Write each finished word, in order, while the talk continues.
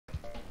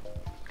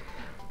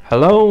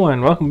Hello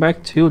and welcome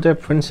back to the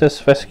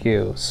Princess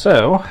Rescue.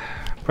 So,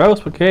 Browse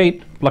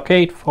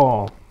Blockade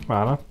 4,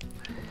 rather.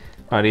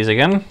 Are these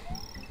again?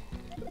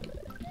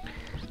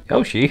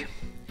 Yoshi.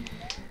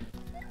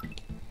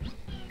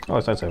 Oh,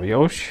 it's nice to have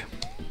Yoshi.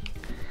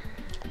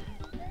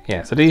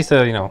 Yeah, so these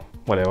are,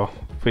 whatever,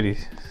 pretty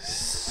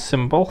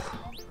simple.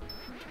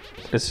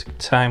 This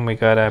time we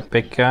got a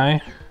big guy.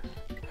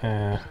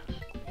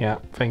 Yeah,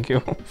 thank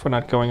you for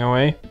not going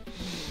away.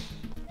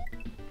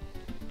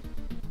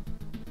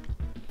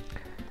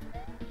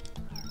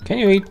 Can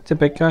you eat the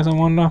big guys, I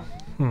wonder?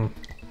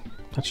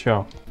 Not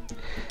sure.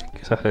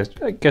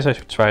 I guess I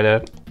should try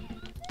that.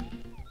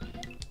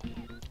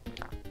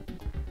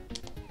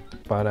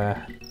 But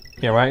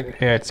yeah, right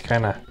here it's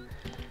kinda...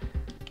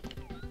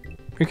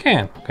 You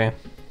can, okay.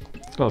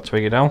 It's a little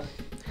tricky though,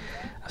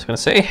 I was gonna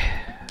say.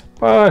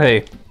 But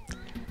hey.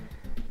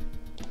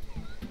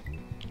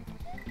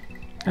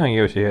 Oh,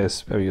 Yoshi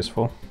is very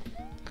useful.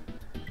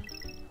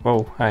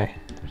 Whoa, hi.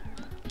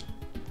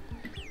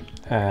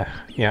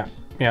 Yeah.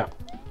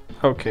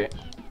 Okay.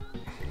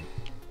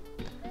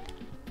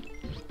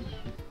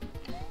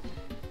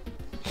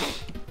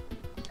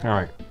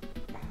 Alright.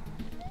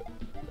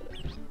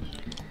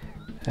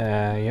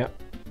 Yeah.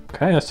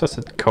 Okay, that's just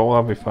a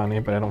cola would be funny,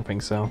 but I don't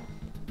think so.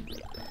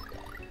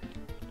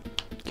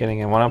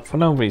 Getting a 1-up for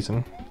no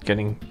reason.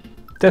 Getting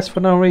this for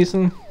no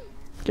reason.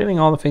 Getting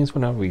all the things for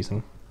no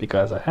reason.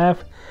 Because I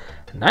have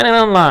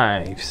 99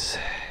 lives.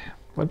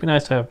 Would be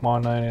nice to have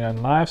more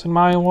 99 lives in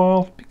my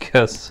world,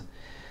 because,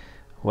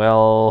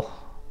 well,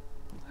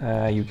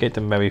 you get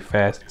them very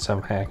fast in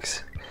some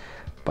hacks.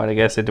 But I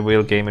guess in the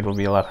real game it will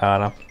be a lot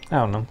harder. I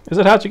don't know. Is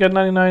it hard to get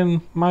 99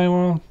 in my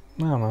world?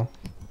 I don't know.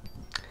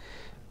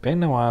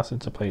 Been a while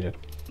since I played it.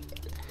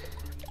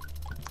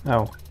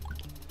 Oh.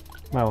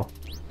 Well,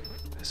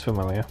 it's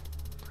familiar.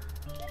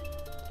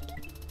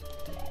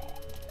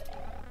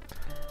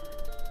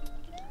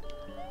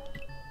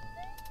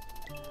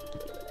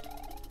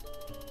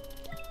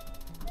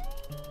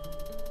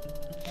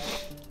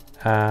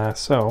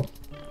 So,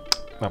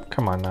 oh,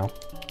 come on now.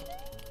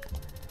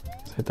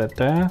 Hit that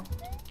there.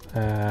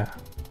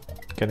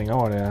 Getting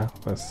over there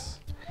was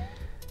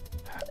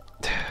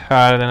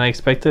harder than I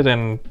expected,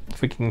 and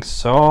freaking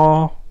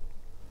saw.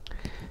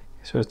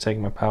 Should have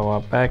taken my power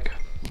up back.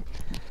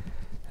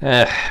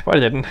 But I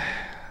didn't.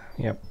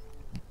 Yep.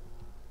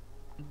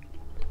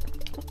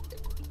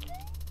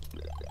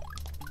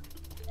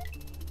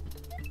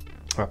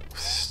 Oh,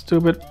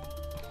 stupid.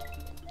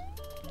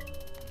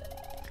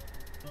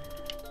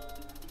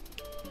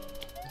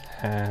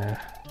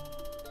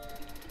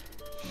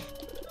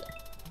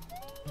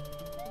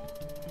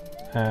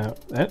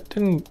 That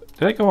didn't...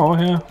 Did I go over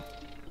here?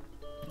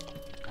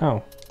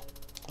 Oh.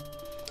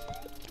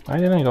 Why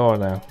didn't I go over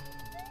there?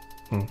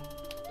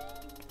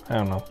 I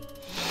don't know.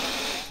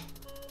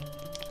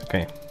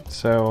 Okay,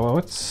 so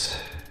let's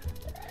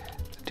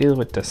deal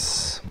with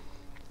this.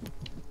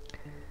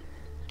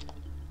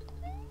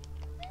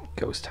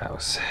 Ghost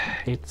house.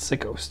 It's a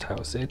ghost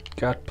house. It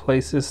got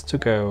places to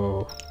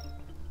go.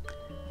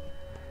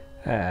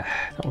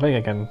 Don't think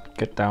I can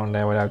get down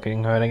there without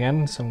getting hurt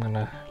again, so I'm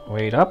gonna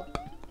wait up.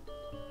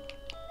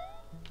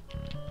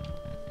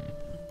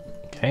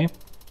 Okay.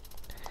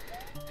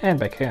 And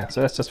back here.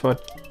 So that's just for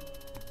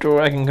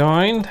Dragon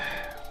Coin.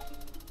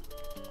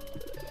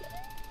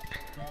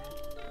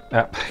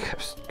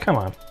 Come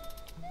on.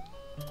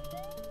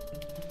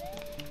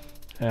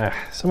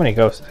 So many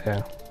ghosts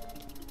here.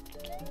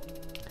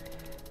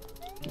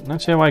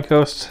 Not sure why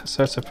ghosts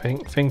such a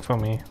thing for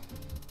me.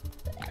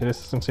 Okay,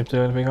 this doesn't seem to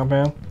do anything up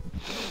here.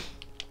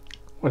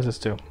 What does this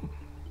do?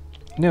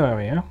 New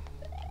area.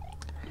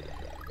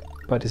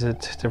 But is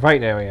it the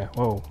right area?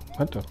 Whoa,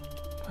 what the?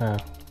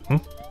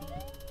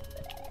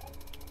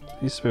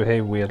 These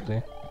behave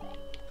weirdly.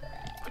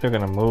 They're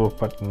gonna move,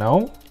 but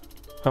no.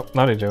 Oh,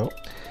 now they do.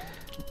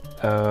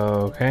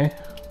 Okay.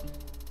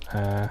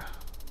 They're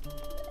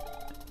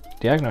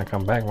gonna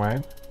come back,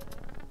 right?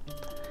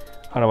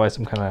 Otherwise,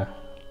 I'm kind of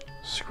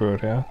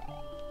screwed here.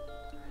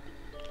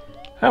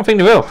 I don't think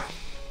they will.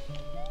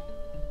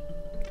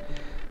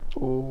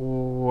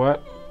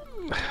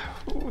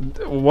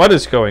 What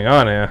is going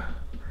on here?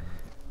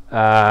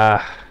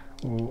 I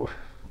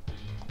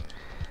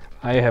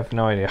have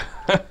no idea.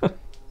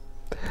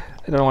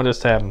 I don't know what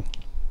just happened,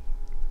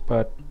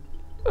 but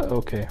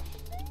okay.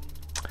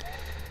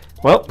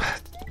 Well,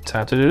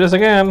 time to do this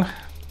again.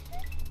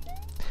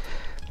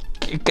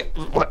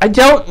 I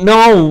don't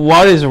know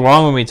what is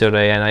wrong with me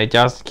today, and I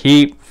just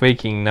keep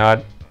freaking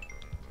not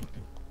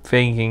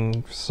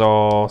thinking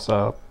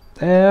so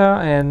there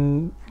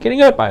and getting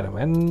hurt by them,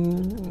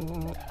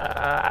 and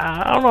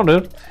I don't know,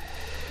 dude.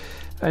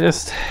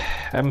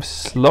 I'm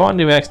slow on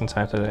the reaction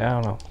time today.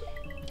 I don't know.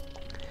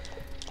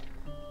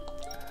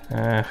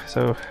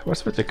 So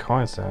what's with the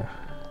coins there?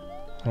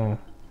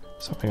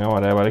 Something over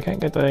there, but I can't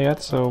get there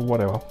yet, so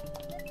whatever.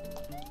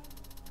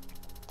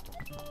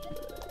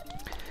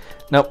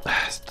 Nope.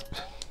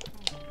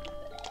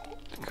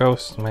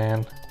 Ghost,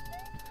 man.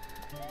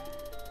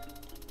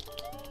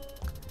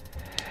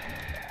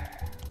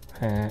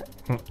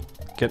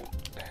 get...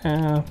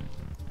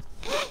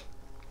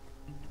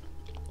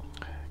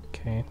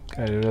 okay,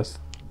 gotta do this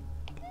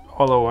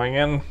all over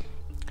again.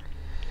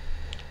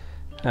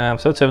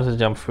 So tempted to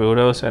jump through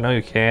those. I know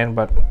you can,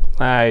 but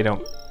I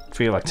don't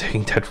feel like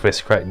taking that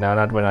risk right now.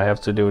 Not when I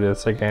have to do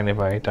this again if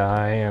I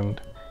die,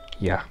 and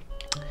yeah.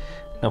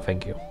 No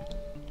thank you.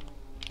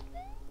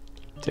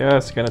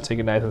 Just gonna take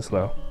it nice and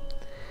slow.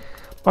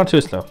 Not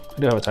too slow. I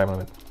do have a time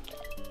limit.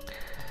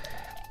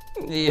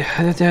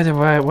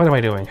 Yeah, what am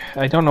I doing?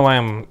 I don't know why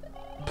I'm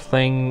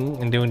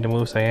playing and doing the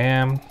moves I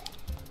am.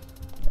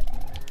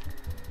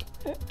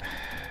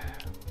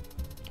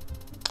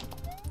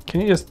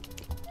 Can you just...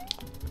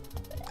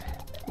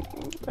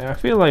 I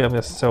feel like I'm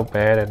just so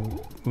bad at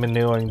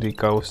maneuvering the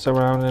ghosts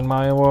around in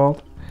my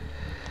world.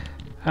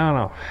 I don't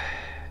know.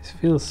 It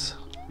feels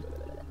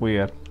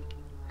weird.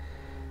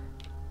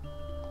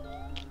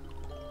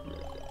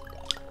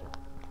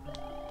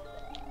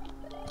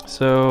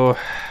 So,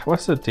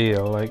 what's the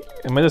deal? Like,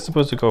 am I just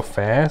supposed to go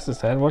fast? Is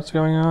that what's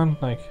going on?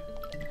 Like,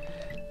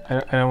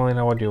 I don't really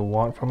know what you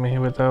want from me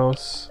with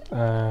those.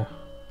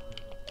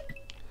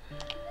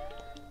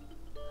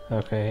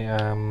 Okay,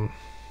 I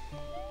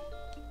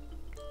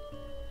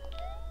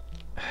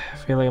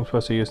feel like I'm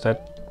supposed to use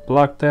that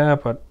block there,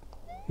 but,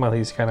 well,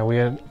 he's kind of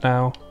weird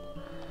now.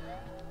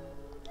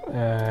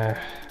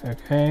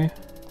 Okay.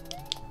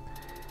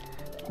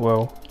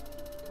 Whoa.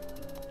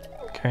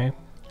 Okay.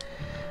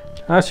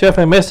 Not sure if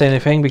I missed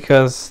anything,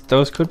 because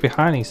those could be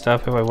hiding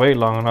stuff if I wait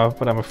long enough,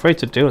 but I'm afraid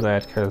to do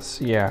that, because,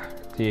 yeah,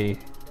 the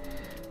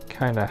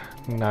kinda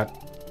not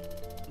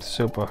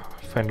super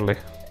friendly.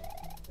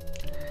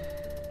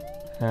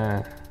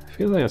 I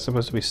feel like it's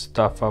supposed to be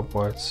stuff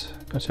upwards.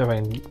 Not sure if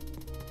I can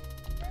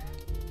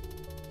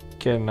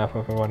get enough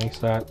of a running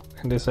start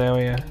in this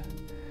area.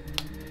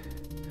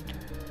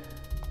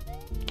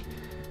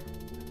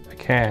 I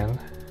can,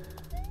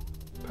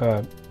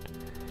 but,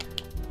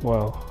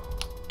 well,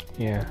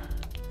 yeah.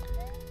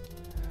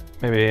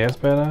 Maybe here's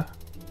better.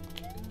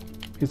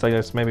 Feels like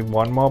there's maybe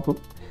one more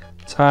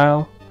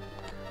tile,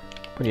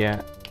 but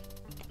yeah.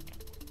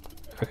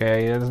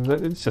 Okay,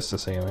 it's just the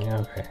ceiling.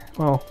 Okay,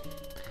 well,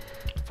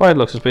 thought it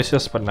looked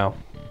suspicious, but no.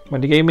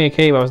 When they gave me a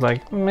cave, I was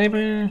like,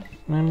 maybe,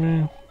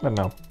 but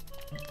no.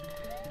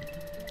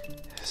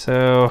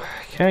 So,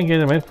 can't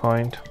get a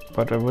midpoint,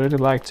 but I would really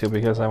like to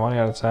because I'm running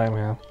out of time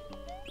here.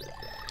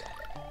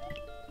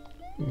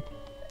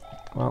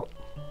 Well,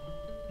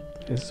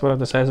 this is what I've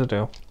decided to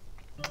do.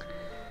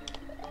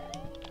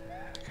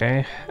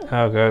 Okay,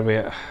 oh good,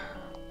 we're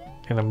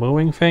in a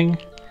moving thing.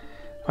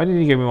 Why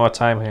didn't you give me more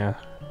time here?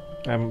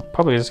 I'm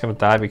probably just gonna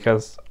die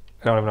because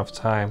I don't have enough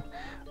time.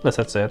 Unless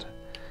that's it.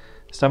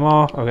 Is there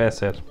more? Okay,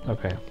 that's it.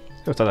 Okay.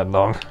 It was not that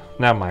long.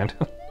 Never mind.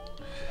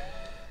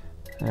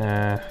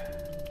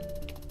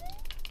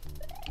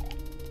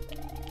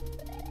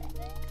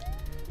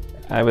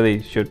 I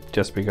really should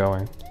just be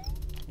going.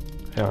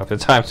 I don't have the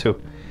time to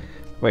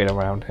wait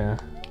around here.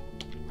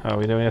 Are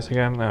we doing this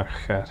again? Oh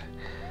god.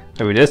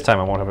 Maybe this time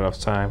I won't have enough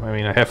time. I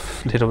mean, I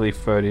have literally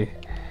 30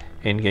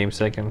 in-game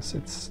seconds.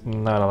 It's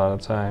not a lot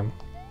of time.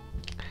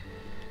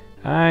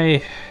 Oh,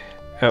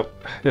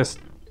 just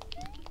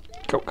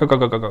go. I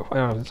don't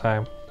have the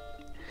time.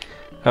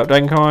 Oh,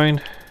 Dragon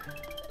Coin.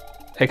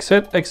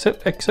 Exit.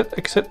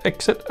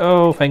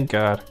 Oh, thank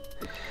god.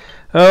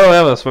 Oh,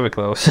 that was very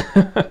close.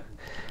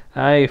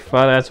 I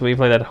thought I had to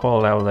replay that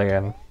whole level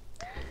again.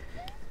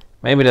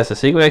 Maybe there's a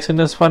secret exit in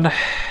this one.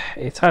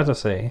 It's hard to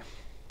say.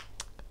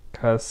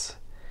 Because,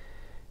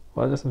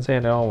 well, it doesn't say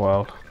in the old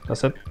world.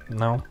 Does it?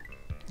 No.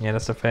 Yeah,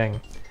 that's the thing.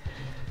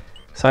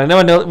 So I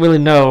never really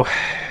know.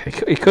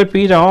 It could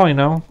be either or, you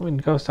know. In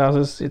ghost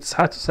houses, it's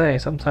hard to say.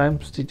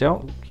 Sometimes they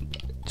don't.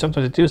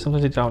 Sometimes they do,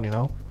 sometimes they don't, you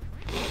know.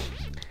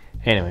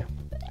 Anyway.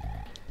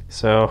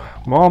 So,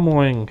 more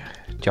moving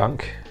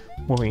junk.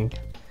 Moving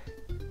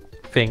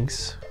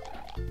things.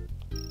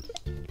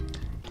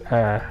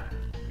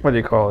 What do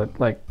you call it?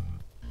 Like,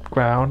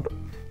 ground.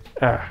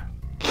 Get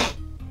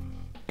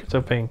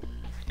something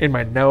in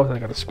my nose. I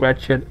gotta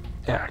scratch it.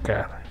 Yeah,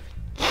 god.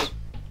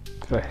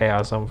 Got a hair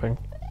or something.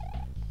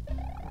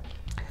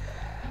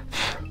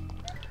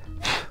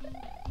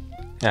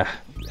 Yeah.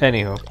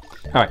 Anywho,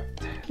 all right.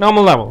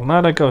 Normal level,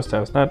 not a ghost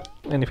house, not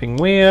anything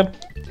weird.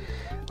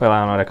 Well, I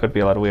don't know. There could be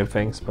a lot of weird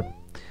things, but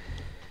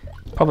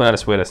probably not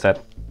as weird as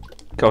that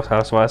ghost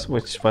house was,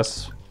 which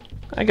was,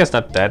 I guess,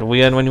 not that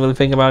weird when you really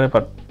think about it,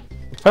 but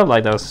it felt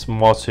like there was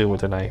more to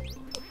it than I,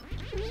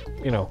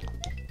 you know,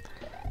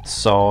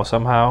 saw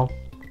somehow.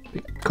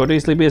 It could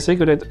easily be a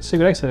secret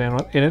exit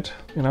in it,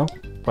 you know,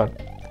 but,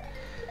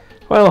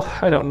 well,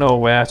 I don't know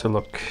where to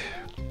look.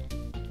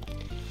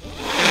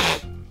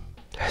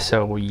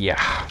 So,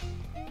 yeah.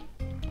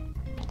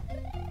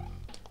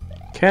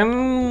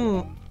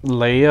 Can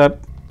layered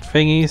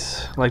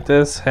thingies like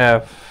this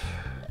have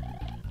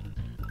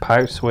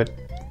pipes with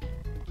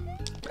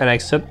an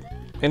exit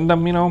in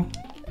them, you know?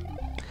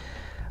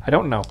 I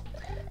don't know.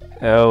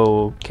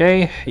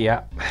 Okay,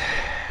 yeah.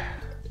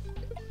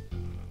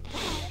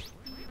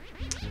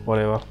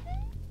 Whatever.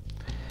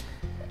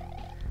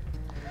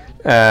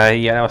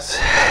 Yeah, that was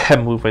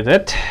move with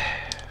it.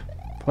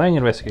 Playing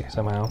it risky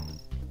somehow.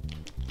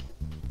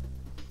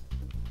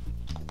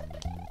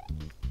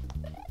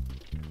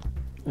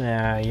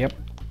 Yep.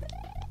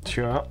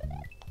 Sure.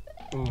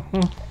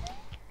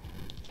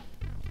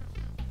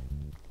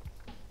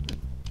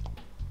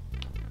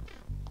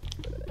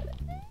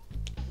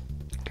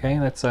 Okay,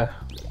 that's a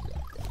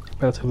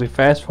relatively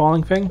fast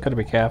falling thing. Gotta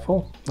be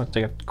careful not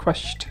to get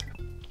crushed.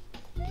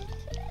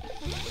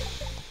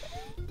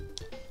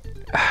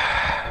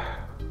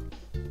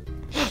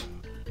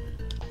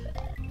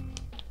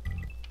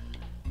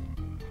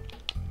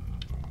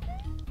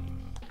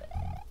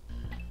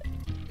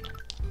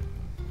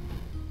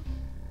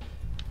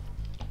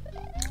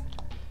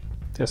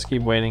 Just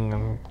keep waiting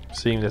and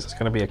seeing this is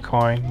gonna be a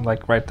coin,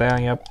 like right there,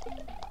 yep.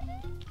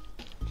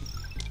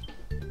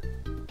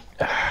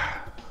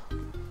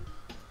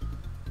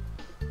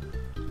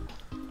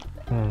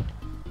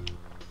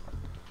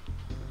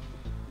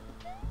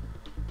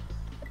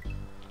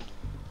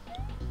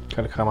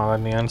 Gotta come out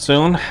in the end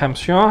soon, I'm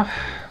sure.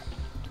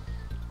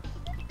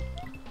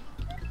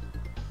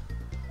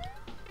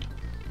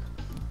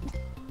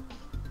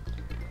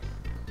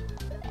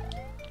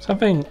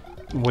 Something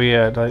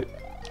weird, like,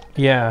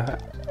 yeah,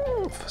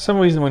 for some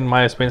reason when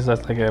my experience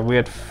that's like a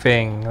weird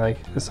thing,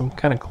 like there's some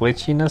kind of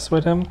glitchiness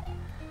with him.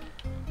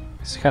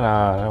 It's kind of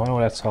odd, I don't know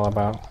what that's all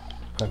about,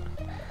 but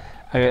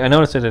I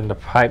noticed it in the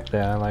pipe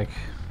there, like,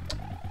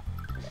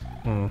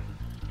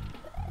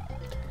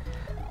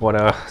 what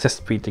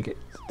just beat the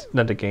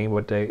not the game,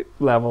 but the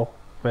level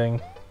thing.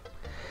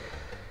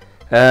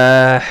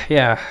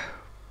 Yeah.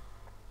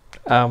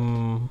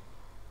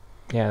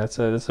 Yeah, that's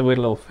a weird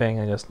little thing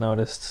I just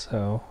noticed,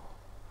 so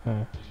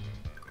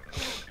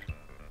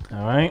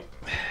alright.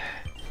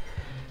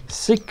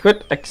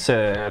 Secret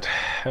exit.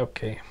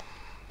 Okay.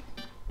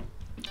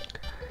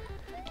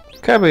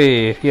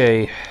 Kirby,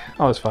 yay.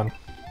 Always fun.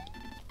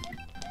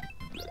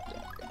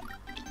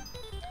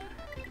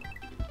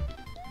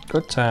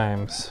 Good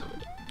times.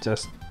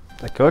 Just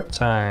a good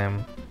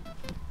time.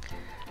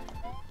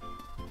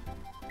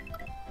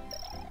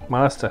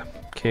 Master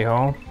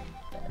keyhole.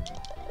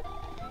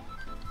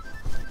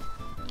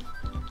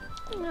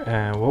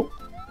 And whoop.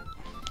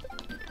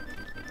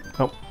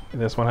 Oh,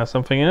 this one has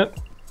something in it.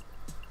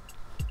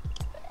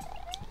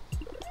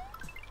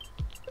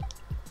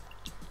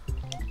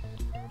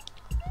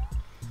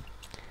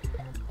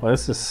 Well,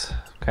 this is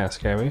kind of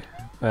scary.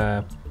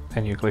 And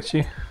you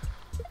glitchy.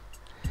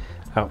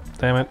 Oh,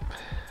 damn it.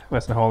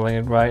 Wasn't holding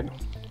it right.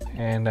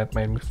 And that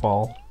made me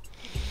fall.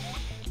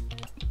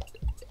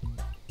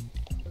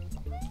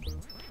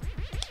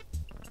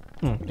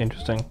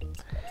 Interesting.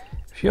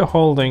 If you're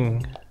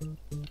holding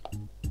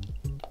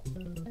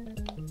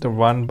the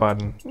run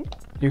button,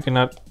 you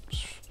cannot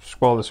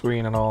scroll the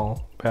screen at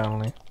all,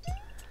 apparently.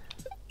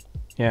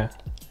 Yeah,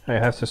 I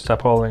have to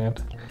stop holding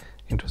it.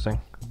 Interesting.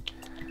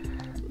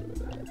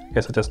 I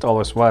guess it just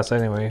always was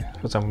anyway,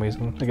 for some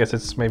reason. I guess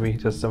it's maybe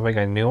just something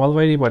I knew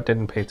already but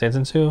didn't pay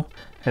attention to.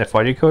 And I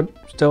thought you could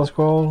still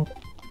scroll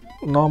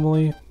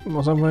normally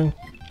or something.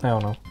 I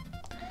don't know.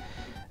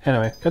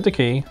 Anyway, got the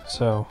key,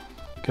 so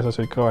I guess I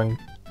should go and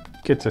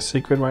get the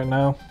secret right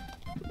now.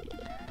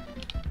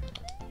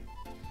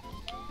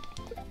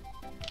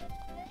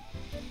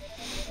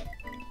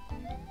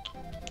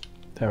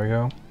 There we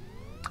go.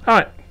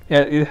 Alright,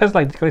 yeah, it has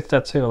like glitch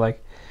that too,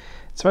 like,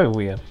 it's very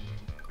weird.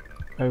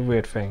 Very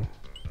weird thing.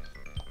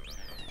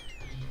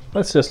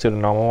 Let's just do the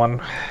normal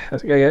one.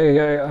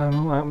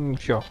 I'm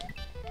sure.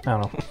 I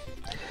don't know.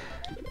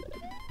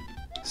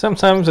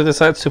 Sometimes I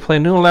decide to play a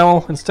new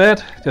level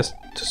instead, just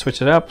to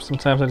switch it up.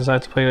 Sometimes I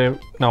decide to play the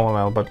normal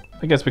level, but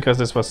I guess because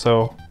this was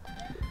so,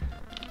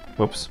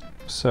 whoops,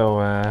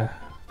 so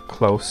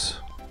close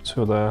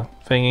to the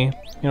thingy,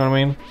 you know what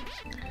I mean?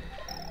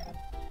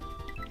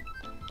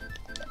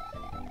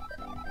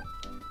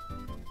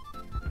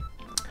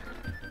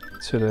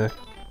 To the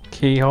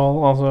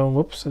keyhole also.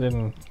 Whoops, I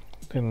didn't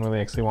really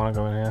actually want to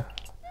go in here.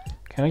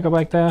 Can I go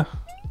back there?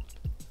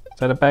 Is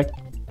that a back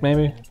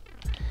maybe?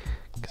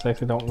 Because I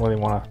actually don't really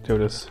want to do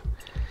this.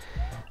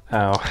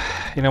 Oh,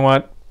 you know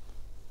what?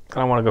 I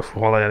don't want to go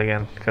for all that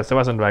again because there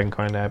wasn't Dragon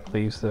Coin there, I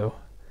believe, so.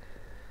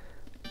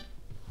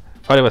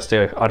 Thought it was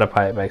the other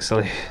pipe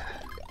actually.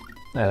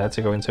 I had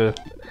to go into it.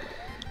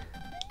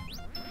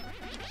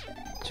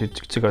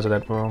 To go to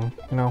that room,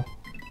 you know,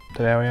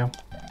 that area.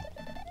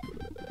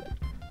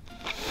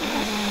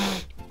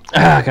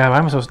 Ah, God, why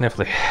am I so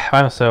sniffly? Why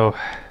am I so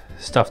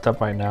stuffed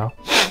up right now?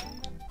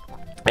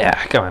 Yeah,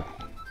 come on.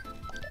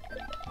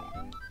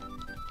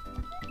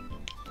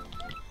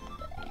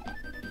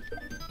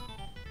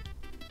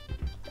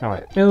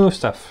 Alright, new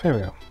stuff. Here we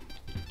go.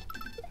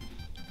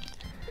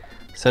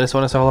 So this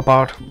one is all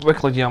about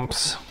wiggly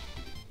jumps.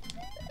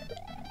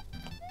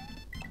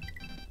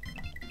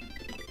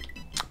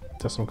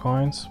 Just some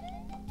coins.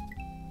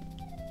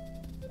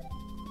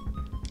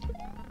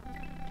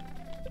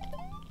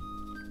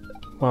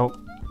 Well,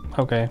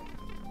 okay.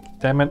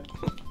 Damn it.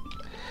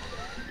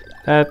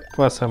 That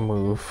was a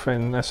move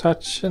and as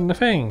such in the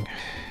thing.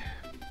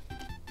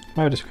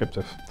 Very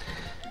descriptive.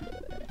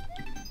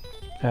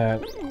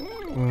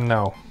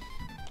 No.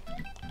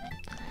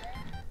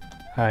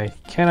 I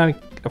cannot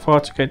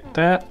afford to get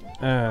that.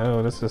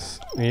 Oh, this is...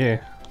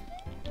 yeah.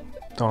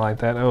 Don't like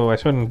that. Oh, I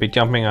shouldn't be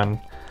jumping on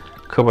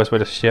cobras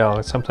with a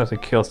shell. Sometimes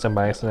it kills them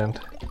by accident.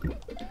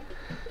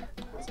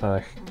 It's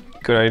not a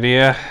good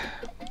idea.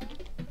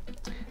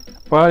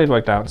 But it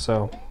worked out,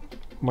 so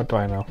what do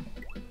I know?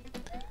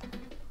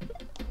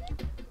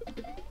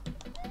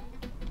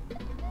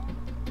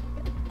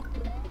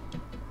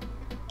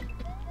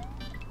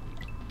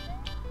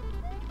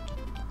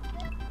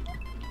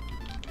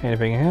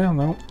 Anything here?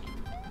 No.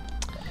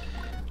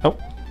 Oh,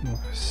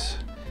 nice.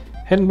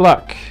 Hidden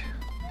block.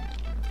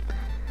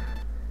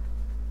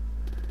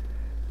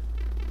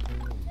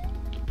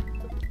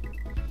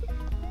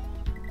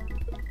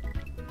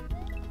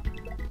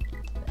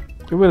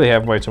 We really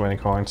have way too many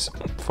coins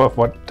for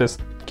what this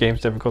game's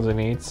difficulty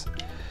needs.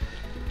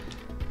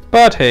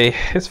 But hey,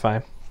 it's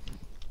fine.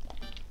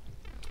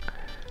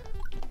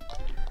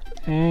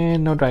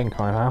 And no dragon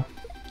coin, huh?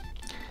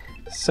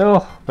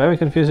 Still very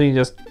confusing. You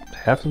just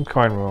have some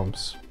coin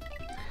rooms.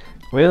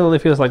 Really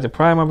feels like the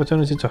prime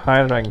opportunity to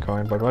hide a dragon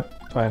coin, but what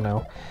do I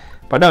know?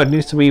 But no, it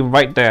needs to be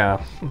right there.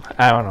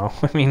 I don't know.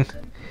 I mean,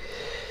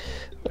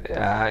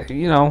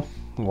 you know,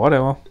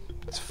 whatever.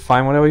 It's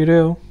fine, whatever you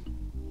do.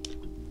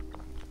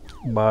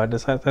 But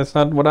that's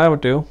not what I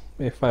would do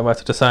if I was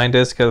to design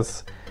this,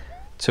 because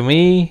to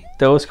me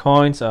those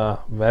coins are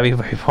very,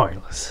 very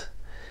pointless.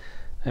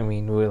 I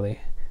mean, really,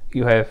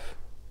 you have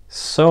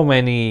so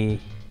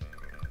many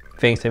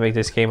things that make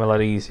this game a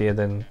lot easier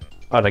than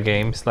other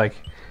games. Like,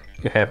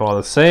 you have all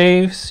the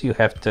saves, you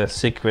have the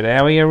secret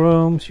area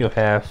rooms, you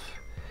have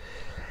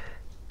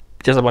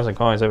just a bunch of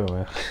coins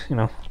everywhere. You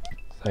know,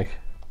 it's like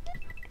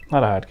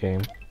not a hard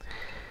game,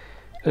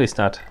 at least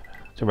not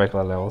the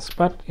regular levels,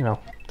 but you know,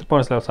 the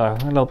bonus levels are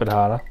a little bit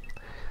harder.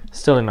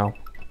 Still, you know,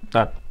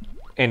 not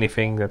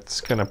anything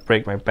that's gonna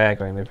break my back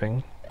or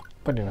anything,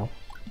 but you know.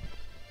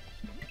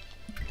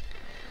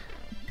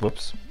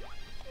 Whoops.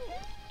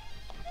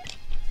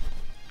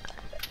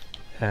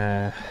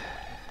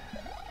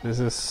 This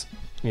is,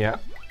 yeah.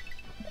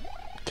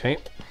 Okay.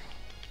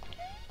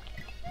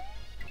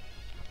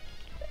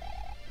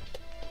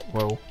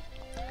 Whoa.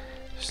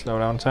 Slow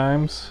down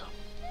times.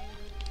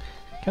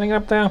 Can I get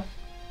up there?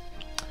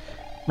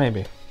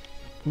 Maybe.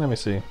 Let me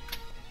see.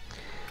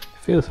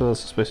 Feels a little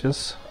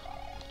suspicious.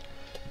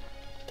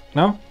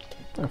 No?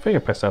 I think I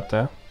pressed up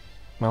there.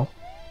 No.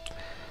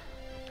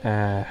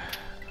 Where?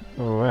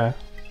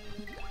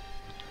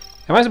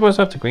 Am I supposed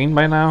to have the green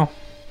by now?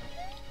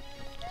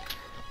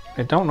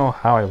 I don't know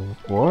how I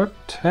would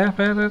have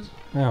had it.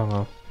 I don't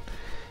know.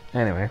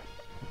 Anyway.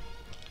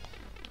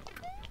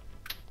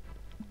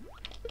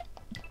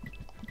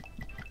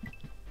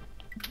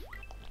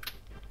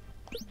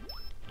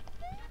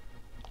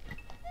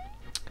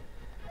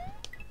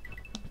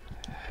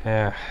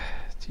 Yeah,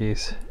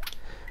 jeez.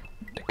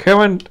 The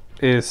current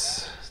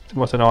is the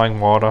most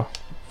annoying water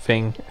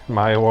thing in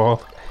my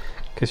world,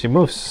 because you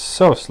move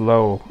so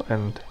slow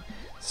and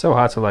so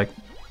hard to, like,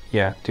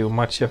 yeah, do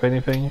much of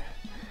anything.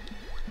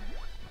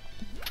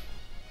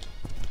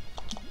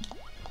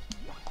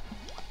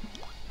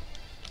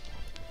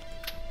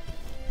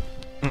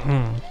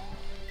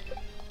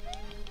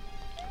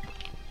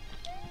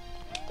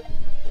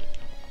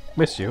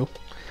 Miss you.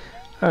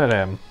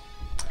 At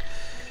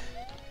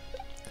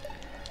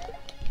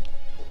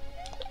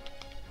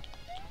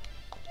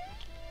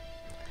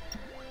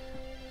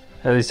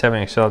least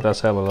having a shell does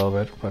help a little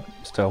bit, but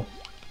still.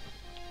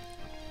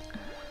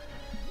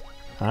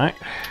 Alright.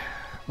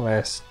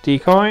 Last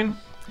D-coin.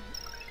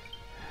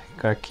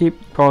 Gotta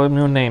keep calling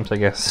new names, I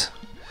guess.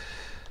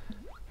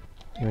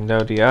 Even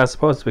though they are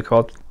supposed to be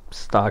called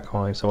star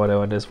coins or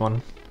whatever this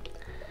one.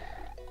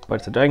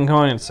 But it's a dragon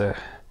coin, it's a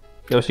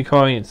Yoshi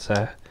coin, it's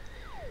a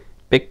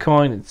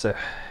Bitcoin,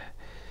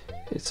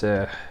 it's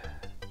a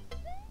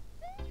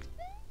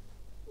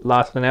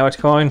larger than average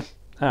coin.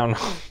 I don't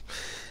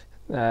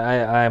know.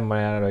 I have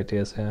my other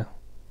ideas here.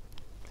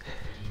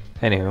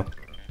 Anywho,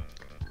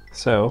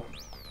 so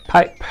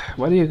pipe.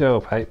 Where do you go,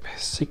 pipe?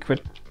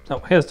 Secret. Oh,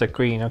 here's the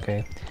green.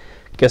 Okay,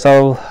 guess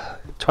I'll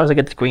try to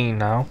get the green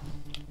now.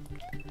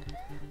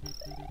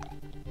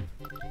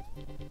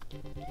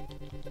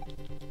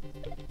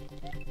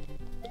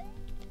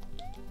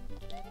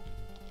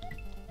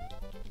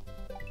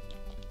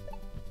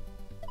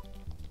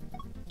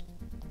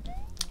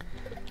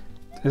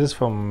 This is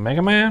from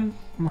Mega Man,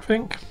 I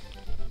think.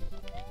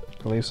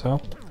 I believe so.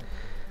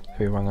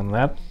 Maybe wrong on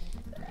that.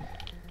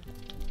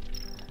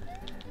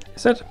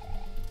 Is it?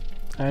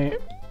 I'm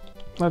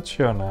not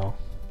sure now.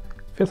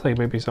 Feels like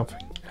maybe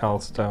something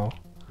else though.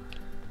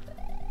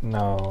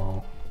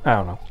 No, I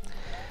don't know.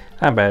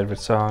 I'm bad with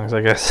songs,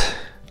 I guess.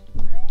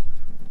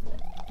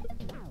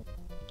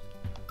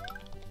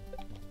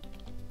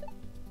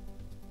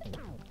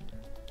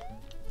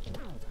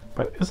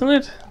 But isn't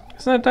it?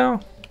 Isn't it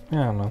though? I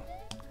don't know.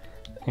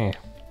 Yeah.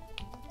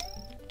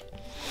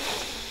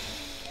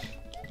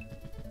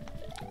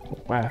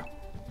 Wow.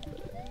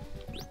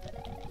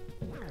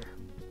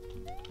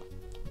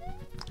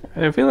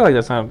 I feel like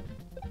that's not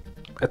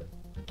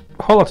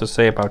a whole lot to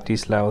say about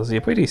these levels.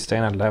 They're pretty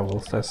standard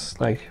levels. That's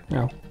like, you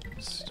know,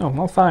 it's, you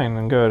know, all fine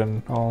and good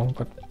and all,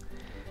 but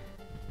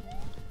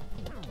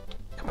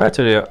compared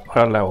to the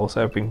other levels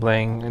I've been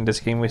playing in this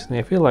game recently,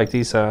 I feel like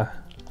these are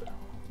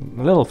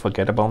a little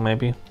forgettable,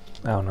 maybe.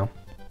 I don't know.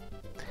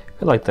 I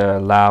feel like the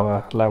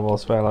lava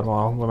levels were a lot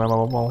more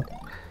memorable.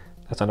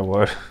 That's not a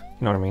word.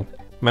 You know what I mean?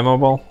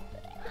 Memorable.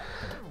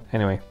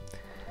 Anyway.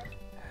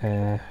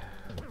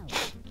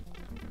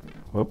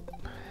 Whoop.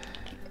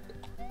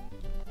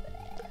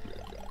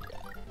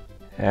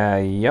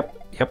 Yep.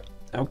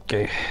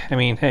 Okay. I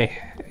mean, hey,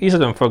 each of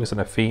them focus on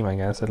a theme, I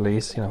guess, at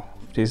least, you know.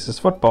 This is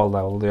football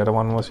level, the other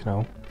one was, you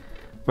know,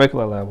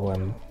 regular level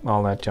and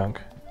all that junk.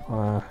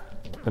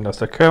 Then there's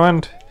the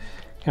current,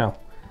 you know,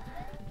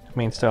 I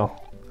mean, still,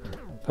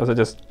 those are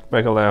just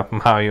regular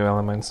Mario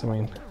elements, I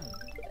mean.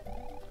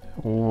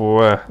 A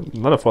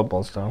lot of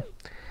footballs though.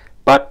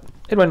 But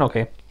it went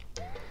okay.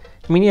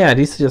 I mean, yeah,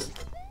 these are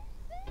just,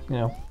 you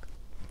know,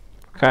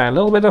 kind of a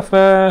little bit of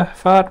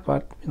fart,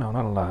 but, you know,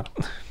 not a lot.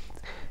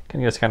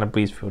 Can just kind of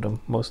breeze through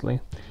them, mostly.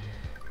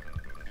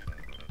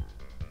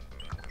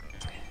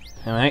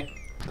 Alright,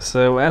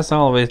 so as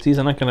always, these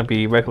are not going to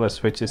be regular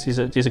switches, these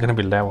are going to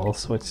be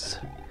levels, which is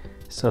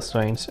so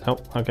strange. Oh,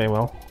 okay,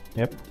 well,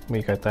 yep,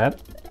 we got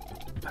that.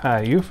 Ah,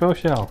 you throw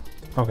shell.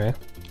 Okay.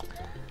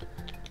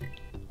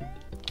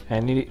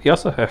 And you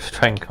also have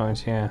dragon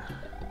coins, yeah.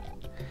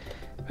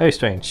 Very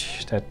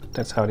strange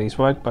that's how these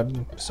work, but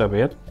so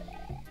be it.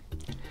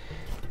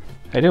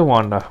 I do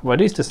wonder, were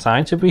these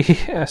designed to be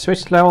a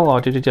switch level, or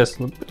did you just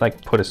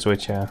like put a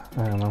switch here?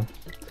 I don't know.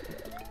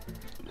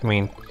 I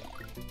mean,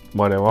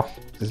 whatever.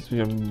 This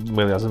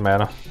really doesn't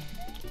matter.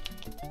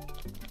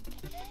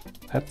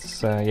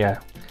 That's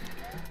yeah.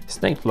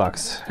 Snake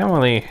blocks. Haven't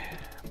really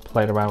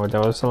played around with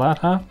those a lot,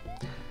 huh?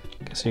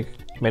 Guess you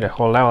made a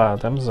whole level out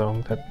of them,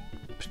 so that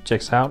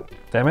checks out.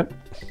 Damn it.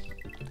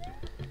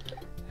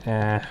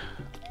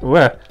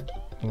 Well,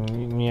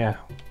 yeah.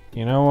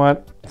 You know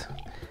what?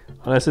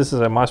 Unless this is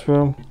a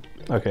mushroom.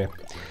 Okay.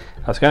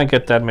 I was gonna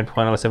get that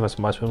midpoint unless it was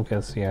a mushroom,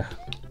 because yeah.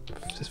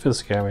 This feels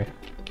scary.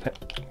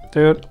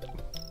 Dude.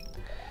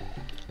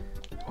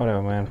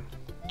 Whatever, man.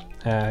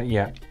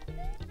 Yeah.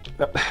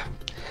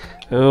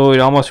 Oh, it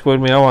almost screwed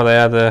me over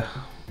there, the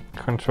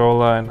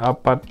controller and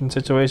up button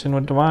situation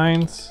with the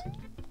vines.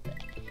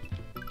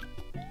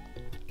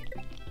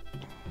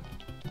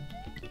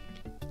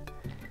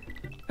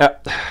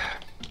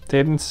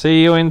 Didn't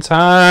see you in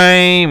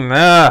time.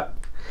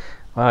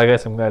 Well, I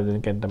guess I'm glad I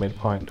didn't get the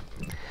midpoint.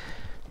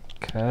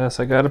 Cause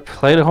I gotta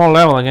play the whole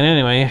level again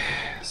anyway.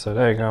 So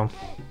there you go.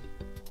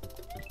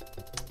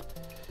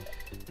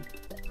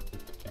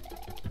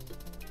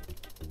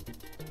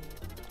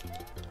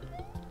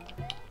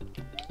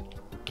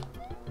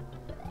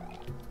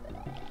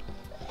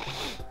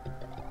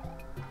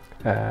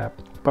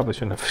 Probably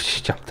shouldn't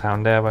have jumped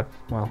down there, but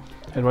well,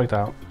 it worked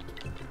out.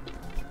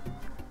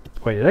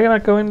 Wait, did I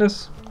not go in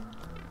this?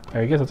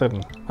 I guess I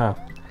didn't. Oh,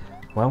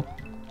 well.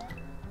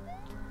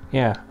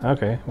 Yeah,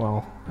 okay,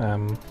 well,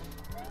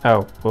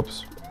 oh,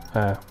 whoops.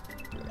 I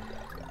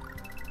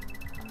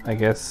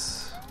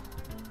guess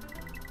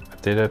I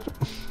did it.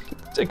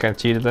 I kind of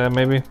cheated there,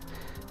 maybe.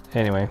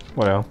 Anyway,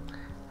 whatever.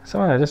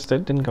 Somehow I just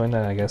didn't go in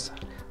there, I guess.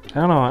 I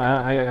don't know,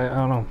 I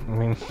don't know. I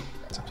mean,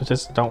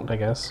 just don't, I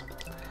guess.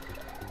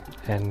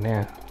 And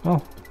yeah,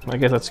 well, I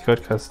guess that's good,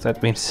 because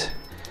that means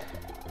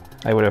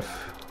I would have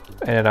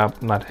ended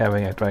up not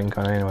having a dragon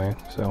con anyway,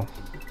 so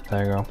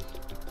there you go.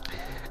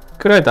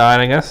 Could have died,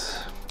 I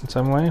guess, in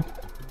some way.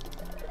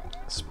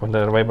 Spun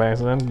that away by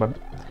accident, but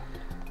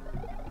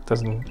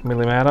doesn't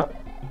really matter.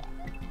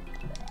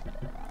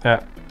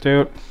 Yeah,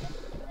 dude.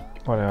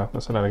 Whatever,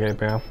 that's another gate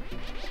pair.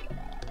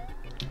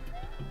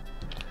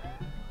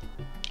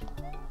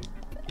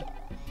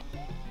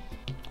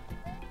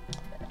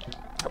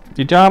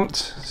 You jumped,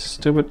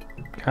 stupid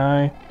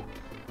guy.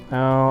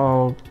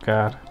 Oh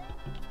god.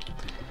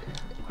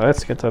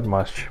 Let's get that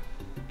much.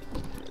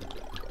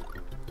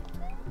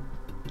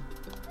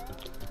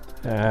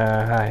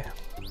 Hi.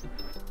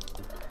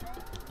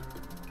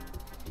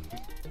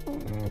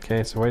 Okay,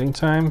 it's waiting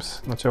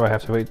times. Not sure I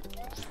have to wait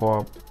for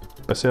a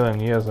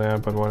bazillion years there,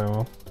 but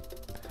whatever.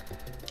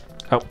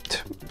 Oh,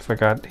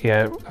 forgot he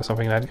had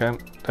something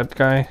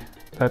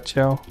that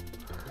shell.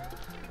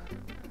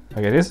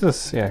 Okay, this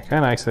is yeah,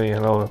 kind of actually a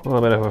little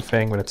bit of a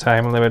thing with a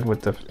time limit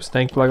with the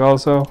snake plug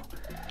also.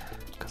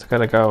 Cause I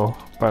gotta go,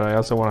 but I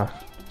also wanna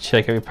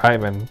check every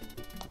pipe and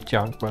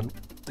junk, but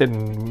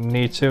didn't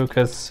need to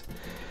because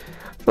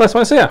the last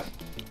one is here.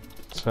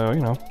 So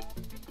you know,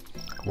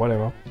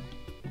 whatever.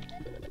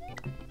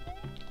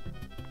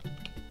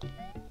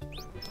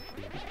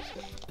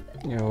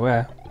 You know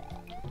where?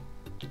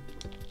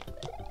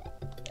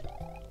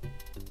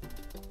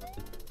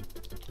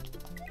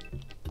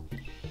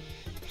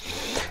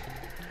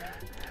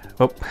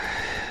 Oh,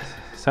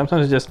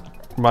 sometimes you just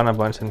run a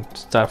bunch and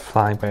start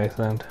flying by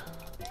accident.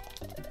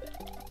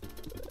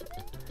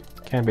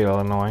 Can be a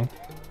little annoying.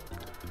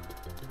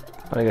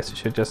 But I guess you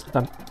should just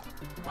not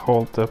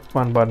hold the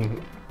run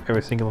button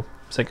every single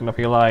second of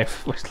your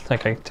life, which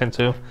like I tend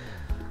to.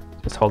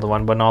 just hold the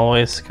one button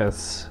always,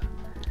 because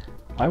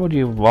why would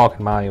you walk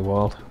in Mario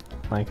World?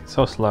 Like, it's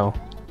so slow.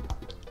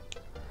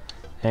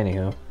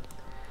 Anywho.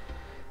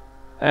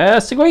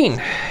 It's the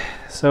green.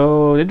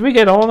 So, did we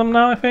get all of them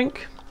now, I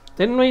think?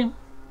 Didn't we?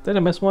 Did I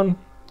miss one?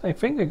 I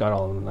think I got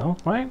all of them now,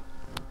 right?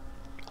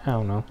 I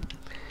don't know.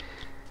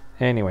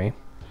 Anyway.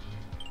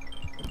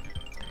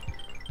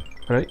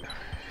 But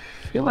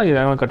I feel like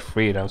I only got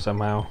 3 though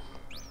somehow.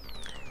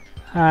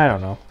 I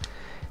don't know.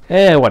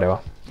 Whatever.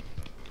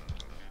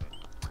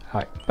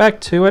 Alright,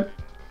 back to it.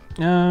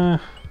 Yeah.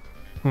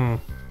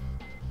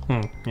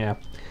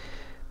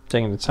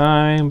 Taking the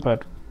time,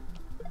 but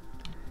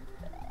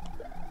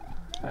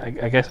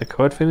I guess I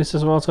could finish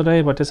this well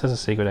today, but this has a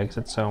secret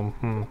exit, so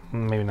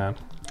maybe not.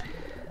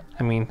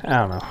 I mean, I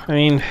don't know. I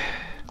mean,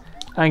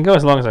 I can go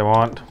as long as I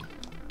want.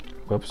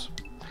 Whoops.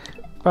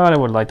 But I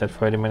would like that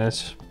 30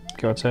 minutes,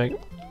 give or take.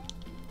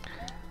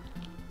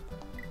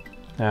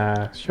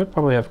 Should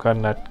probably have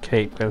gotten that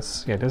cape,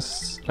 because yeah,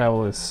 this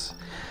level is...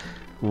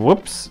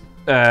 Whoops.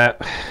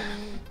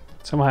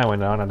 Somehow I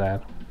went on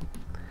that.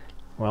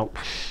 Well,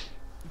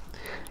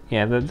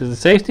 yeah, the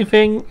safety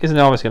thing isn't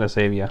always gonna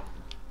save you.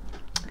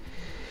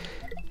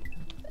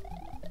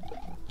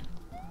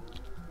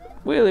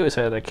 Really wish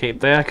I had that cape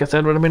there, because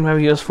that would have been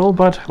very useful,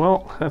 but,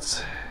 well,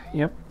 that's...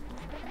 Yep.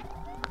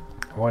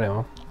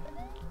 Whatever.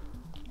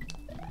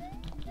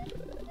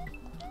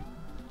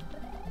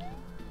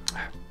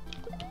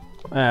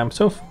 I'm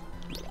so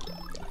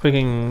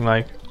freaking,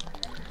 like,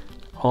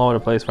 all over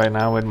the place right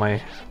now with my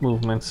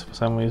movements for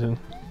some reason.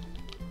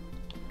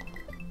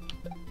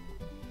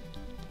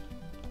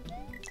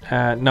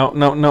 No,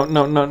 not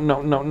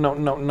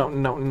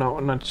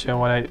sure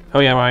what I... Oh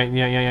yeah, right,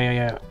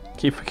 yeah.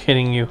 Keep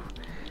forgetting you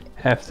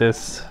have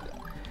this...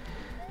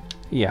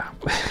 Yeah.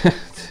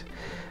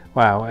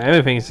 Wow,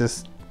 everything's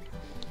just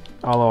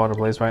all over the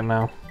place right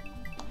now.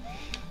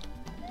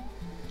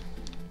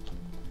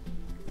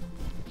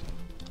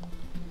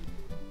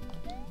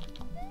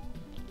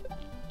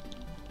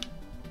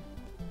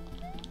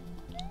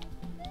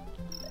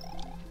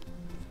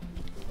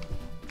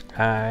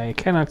 I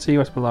cannot see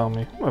what's below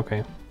me.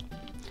 Okay.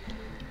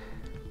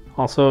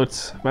 Also,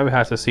 it's very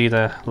hard to see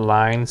the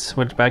lines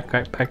with the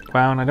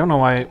background. I don't know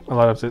why a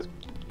lot of the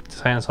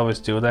designers always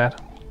do that.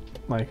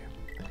 Like,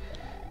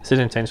 is it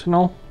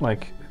intentional?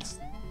 Like, it's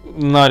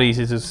not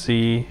easy to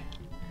see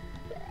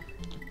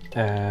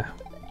the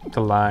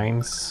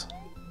lines,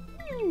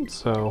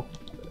 so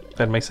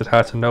that makes it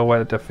hard to know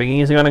where the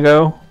thingies are gonna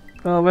go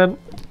a little bit.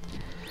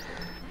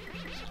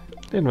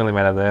 Didn't really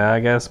matter there,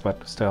 I guess,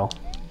 but still.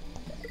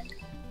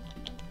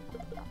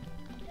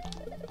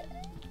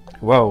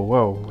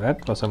 Whoa,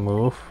 that was a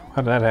move.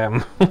 How did that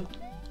happen?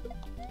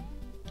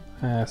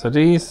 So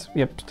these,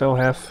 yep, still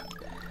have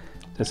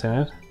this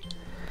in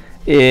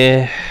it.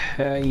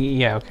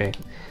 Yeah, okay.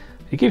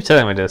 You keep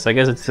telling me this. I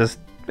guess it's just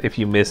if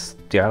you miss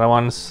the other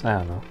ones. I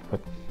don't know,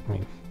 but I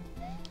mean...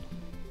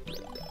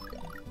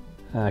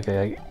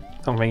 Okay, I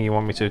don't think you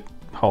want me to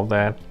hold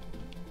that.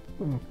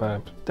 But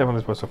I'm definitely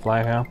supposed to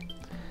fly here.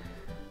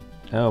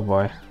 Oh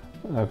boy.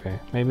 Okay,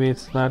 maybe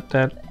it's not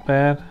that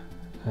bad.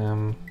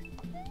 Was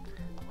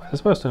I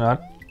supposed to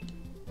not?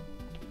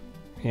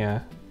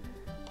 Yeah.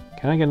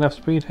 Can I get enough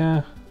speed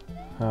here?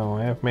 Oh,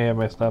 I may have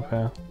messed up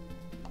here.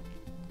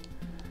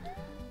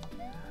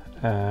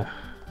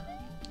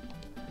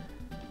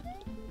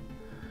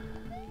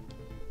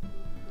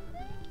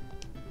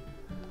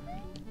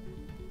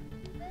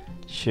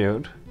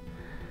 Shoot.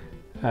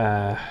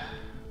 Well,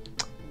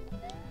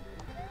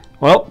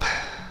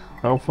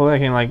 hopefully I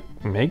can like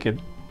make it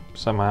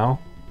somehow.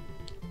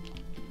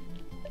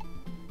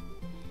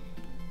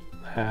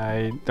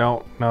 I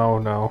don't know,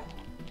 no.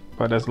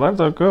 But there's lots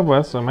of good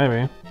ones, so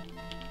maybe.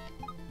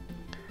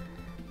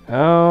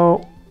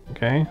 Oh,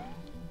 okay.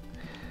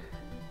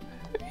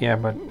 Yeah,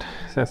 but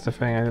that's the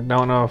thing. I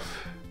don't know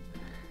if...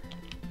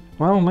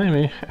 Well,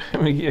 maybe. I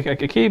mean, I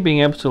keep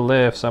being able to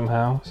live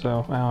somehow,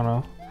 so I don't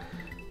know.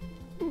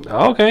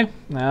 Okay,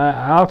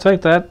 I'll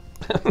take that.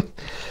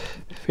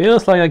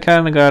 Feels like I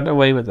kind of got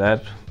away with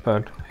that,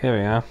 but here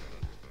we are.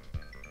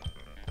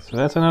 So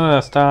that's another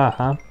star,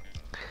 huh?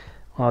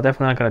 Well,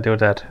 definitely not gonna do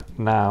that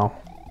now,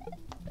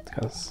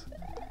 because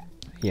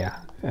yeah,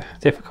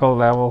 difficult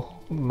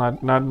level.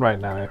 Not right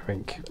now, I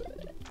think.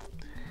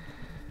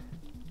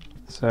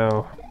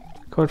 So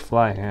could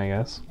fly, I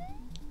guess.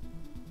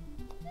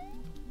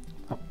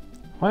 Oh,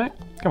 what?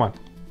 Come on.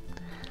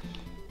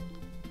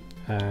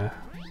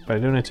 But I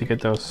do need to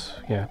get those,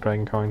 yeah,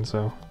 dragon coins,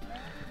 so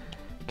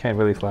can't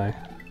really fly.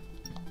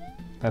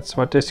 That's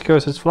what this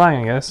course is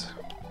flying, I guess.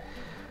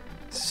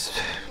 It's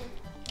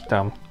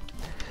dumb.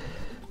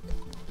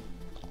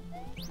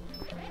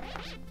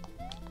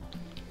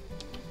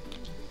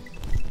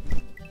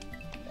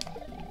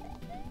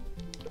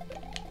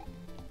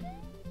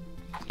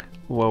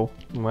 Whoa,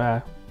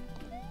 wow.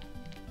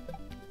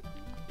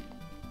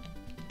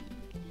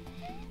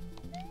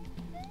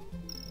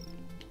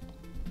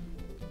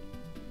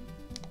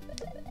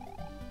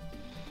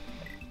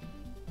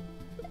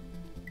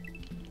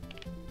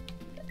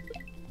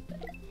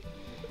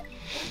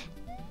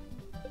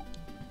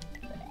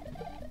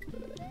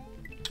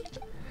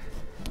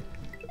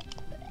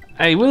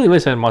 I really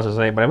wish I had much to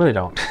say, but I really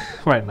don't.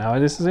 Right now,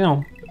 this is, you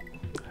know,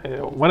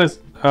 what is?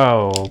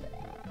 Oh,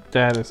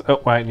 that is.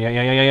 Oh, right,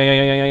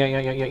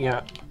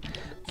 yeah.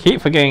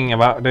 Keep forgetting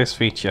about this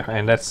feature,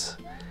 and that's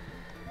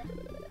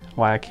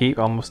why I keep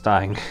almost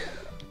dying.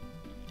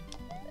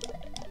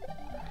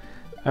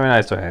 I mean,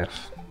 nice to have.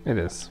 It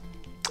is.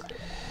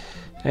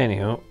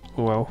 Anywho,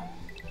 well,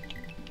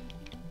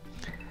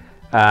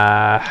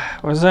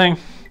 what was I saying?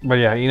 But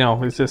yeah, you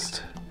know, it's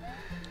just.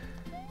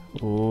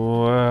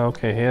 Ooh,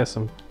 okay, here's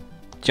some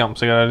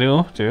jumps I gotta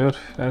do, dude.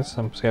 That's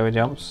some scary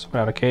jumps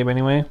without a cape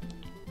anyway.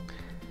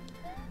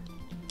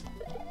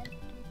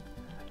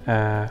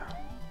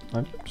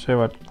 Not sure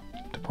what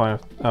the point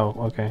of. Oh,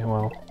 okay,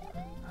 well,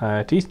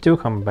 these do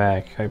come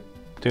back. I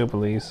do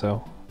believe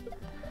so.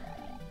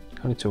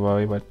 Don't need to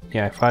worry, but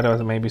yeah, I thought there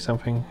was maybe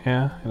something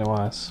here, and it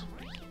was.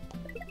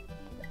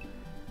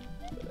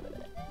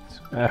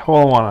 A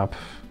whole one up.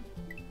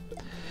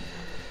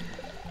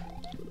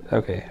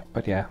 Okay,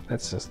 but yeah,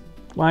 that's just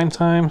mine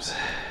times.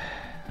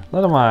 A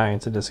lot of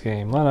mines in this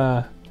game. A lot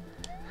of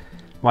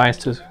mines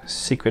to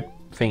secret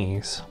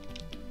thingies.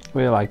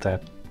 Really like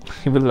that.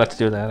 You really like to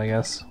do that, I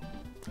guess.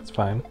 That's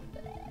fine.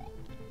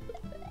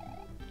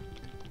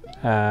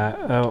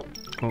 Oh,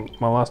 I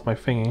lost my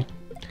thingy.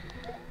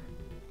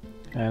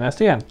 And that's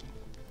the end.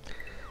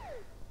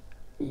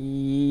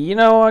 You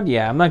know what?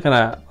 Yeah, I'm not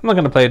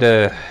gonna play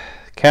the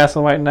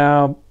castle right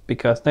now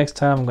because next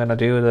time I'm gonna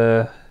do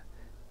the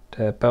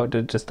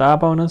star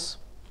bonus,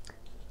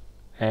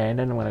 and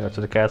then I'm gonna go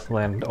to the castle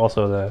and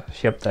also the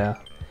ship there.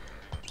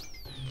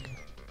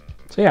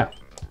 So yeah,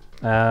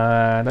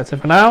 that's it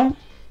for now.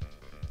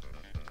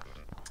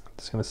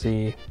 Just gonna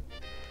see.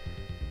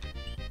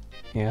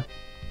 Yeah.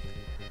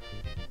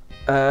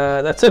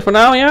 That's it for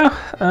now, yeah.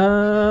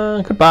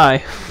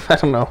 Goodbye. I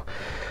don't know.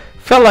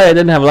 Felt like I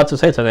didn't have a lot to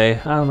say today.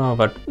 I don't know,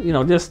 but you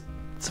know, just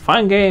it's a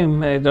fine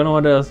game. I don't know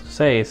what else to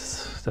say.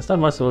 There's not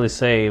much to really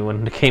say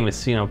when the game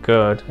is, you know,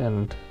 good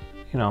and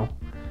you know,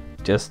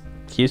 just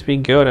keeps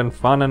being good and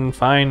fun and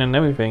fine and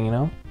everything, you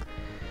know.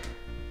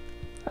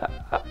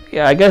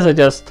 Yeah, I guess I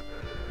just.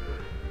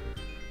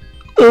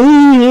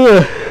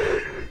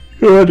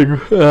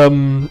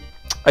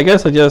 I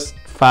guess I just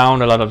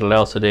found a lot of the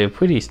levels today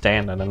pretty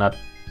standard and not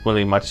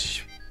really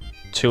much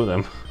to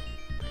them.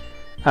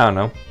 I don't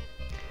know.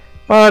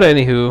 But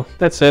anywho,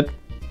 that's it.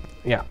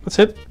 Yeah, that's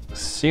it.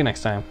 See you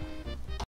next time.